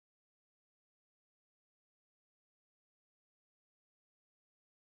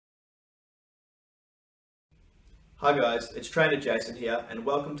Hi guys, it's Trainer Jason here and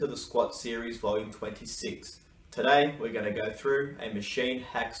welcome to the Squat Series Volume 26. Today we're going to go through a machine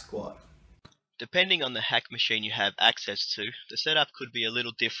hack squat. Depending on the hack machine you have access to, the setup could be a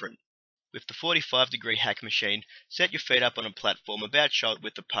little different. With the 45-degree hack machine, set your feet up on a platform about shoulder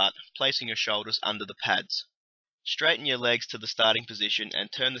width apart, placing your shoulders under the pads. Straighten your legs to the starting position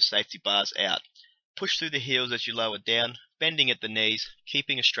and turn the safety bars out. Push through the heels as you lower down, bending at the knees,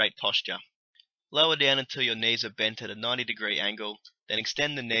 keeping a straight posture. Lower down until your knees are bent at a 90-degree angle, then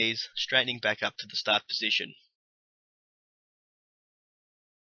extend the knees, straightening back up to the start position.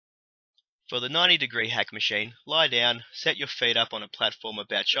 For the 90-degree hack machine, lie down, set your feet up on a platform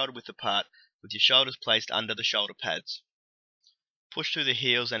about shoulder width apart with your shoulders placed under the shoulder pads. Push through the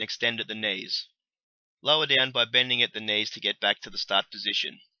heels and extend at the knees. Lower down by bending at the knees to get back to the start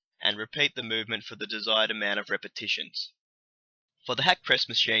position, and repeat the movement for the desired amount of repetitions. For the hack press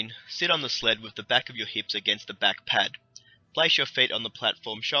machine, sit on the sled with the back of your hips against the back pad. Place your feet on the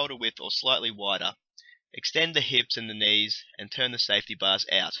platform shoulder width or slightly wider. Extend the hips and the knees and turn the safety bars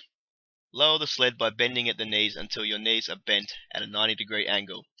out. Lower the sled by bending at the knees until your knees are bent at a 90-degree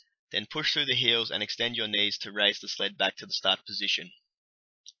angle. Then push through the heels and extend your knees to raise the sled back to the start position.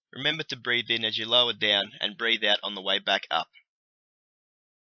 Remember to breathe in as you lower down and breathe out on the way back up.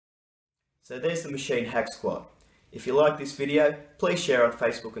 So there's the machine hack squat. If you like this video, please share on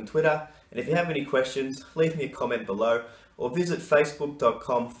Facebook and Twitter, and if you have any questions, leave me a comment below or visit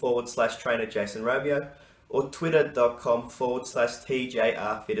facebook.com/trainerjasonromeo or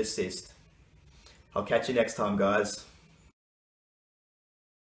twitter.com/TJRFitAssist. I'll catch you next time, guys.